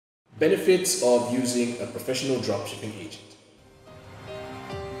Benefits of using a professional dropshipping agent.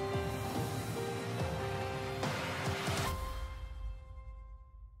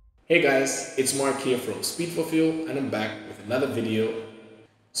 Hey guys, it's Mark here from Speed Fulfill and I'm back with another video.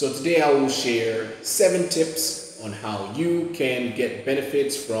 So today I will share 7 tips on how you can get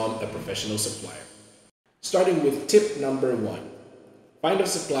benefits from a professional supplier. Starting with tip number 1. Find a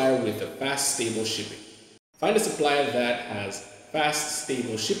supplier with a fast, stable shipping. Find a supplier that has fast,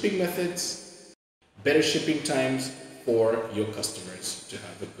 stable shipping methods, better shipping times for your customers to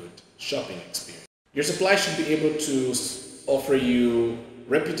have a good shopping experience. Your supplier should be able to offer you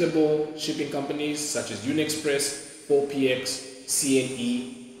reputable shipping companies such as UniExpress, 4PX,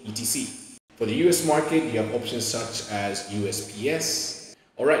 CNE, etc. For the US market, you have options such as USPS.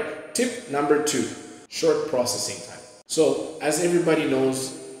 Alright, tip number 2, short processing time. So as everybody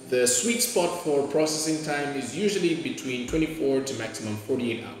knows, the sweet spot for processing time is usually between 24 to maximum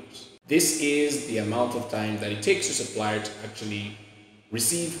 48 hours. This is the amount of time that it takes your supplier to actually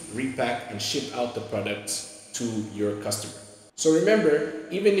receive, repack, and ship out the products to your customer. So remember,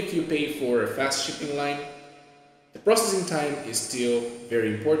 even if you pay for a fast shipping line, the processing time is still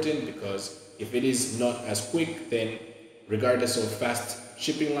very important, because if it is not as quick, then regardless of fast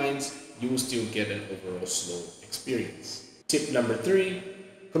shipping lines, you will still get an overall slow experience. Tip number 3,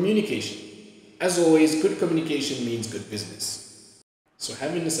 communication. As always, good communication means good business. So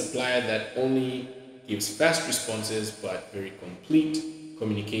having a supplier that only gives fast responses but very complete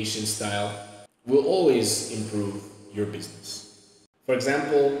communication style will always improve your business. For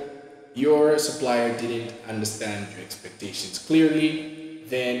example, your supplier didn't understand your expectations clearly,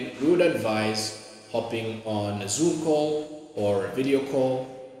 then we would advise hopping on a Zoom call or a video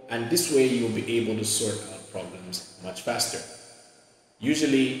call, and this way you'll be able to sort out problems much faster.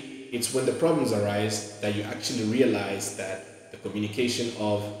 Usually, it's when the problems arise that you actually realize that the communication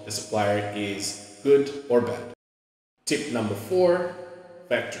of the supplier is good or bad. Tip number 4,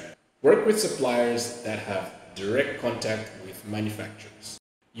 factory. Work with suppliers that have direct contact with manufacturers.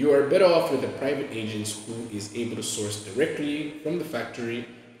 You are better off with a private agent who is able to source directly from the factory,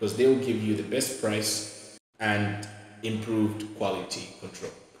 because they will give you the best price and improved quality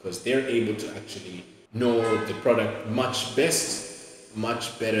control, because they're able to actually know the product much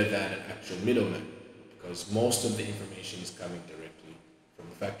better than an actual middleman, because most of the information is coming directly from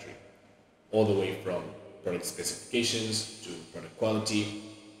the factory, all the way from product specifications to product quality,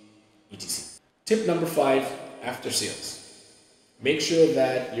 etc. Tip number 5, after sales. Make sure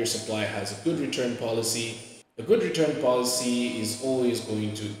that your supplier has a good return policy. A good return policy is always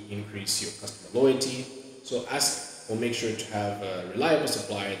going to increase your customer loyalty, so ask or make sure to have a reliable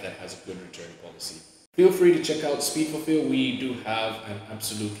supplier that has a good return policy. Feel free to check out Speed Fulfill. We do have an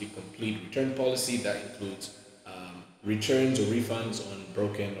absolutely complete return policy that includes returns or refunds on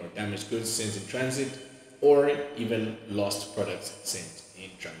broken or damaged goods sent in transit, or even lost products sent in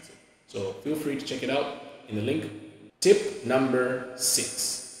transit. So feel free to check it out in the link. Tip number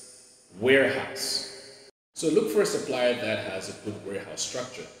 6, warehouse. So look for a supplier that has a good warehouse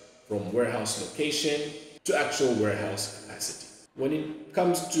structure, from warehouse location to actual warehouse capacity. When it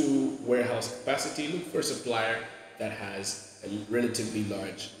comes to warehouse capacity, look for a supplier that has a relatively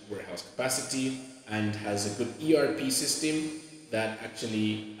large warehouse capacity and has a good ERP system that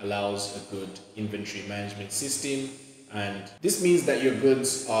actually allows a good inventory management system. And this means that your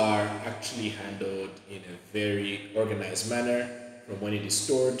goods are actually handled in a very organized manner, from when it is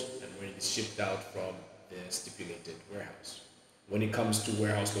stored and when it is shipped out from the stipulated warehouse. When it comes to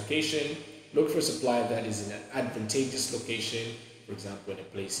warehouse location, look for a supplier that is in an advantageous location, for example, in a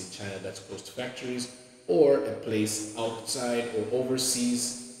place in China that's close to factories, or a place outside or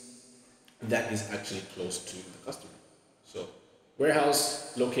overseas that is actually close to the customer. So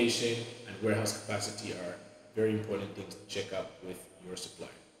warehouse location and warehouse capacity are very important things to check out with your supplier.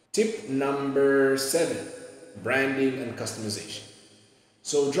 Tip number 7, branding and customization.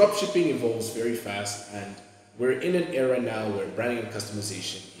 So dropshipping evolves very fast, and we're in an era now where branding and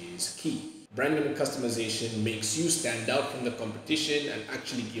customization is key. Branding and customization makes you stand out from the competition and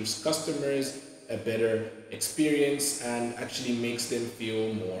actually gives customers a better experience and actually makes them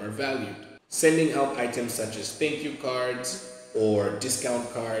feel more valued. Sending out items such as thank you cards or discount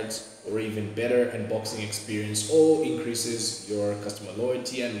cards, or even better unboxing experience, all increases your customer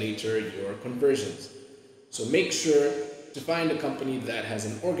loyalty and later your conversions. So make sure to find a company that has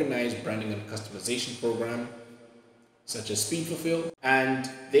an organized branding and customization program, such as Speed Fulfill, and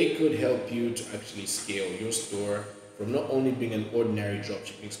they could help you to actually scale your store from not only being an ordinary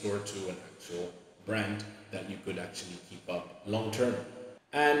dropshipping store to an actual brand that you could actually keep up long term.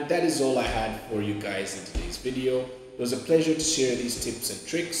 And that is all I had for you guys in today's video. It was a pleasure to share these tips and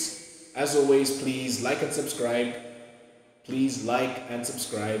tricks. As always, please like and subscribe. Please like and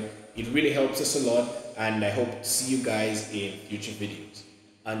subscribe. It really helps us a lot, and I hope to see you guys in future videos.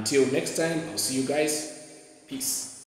 Until next time, I'll see you guys. Peace.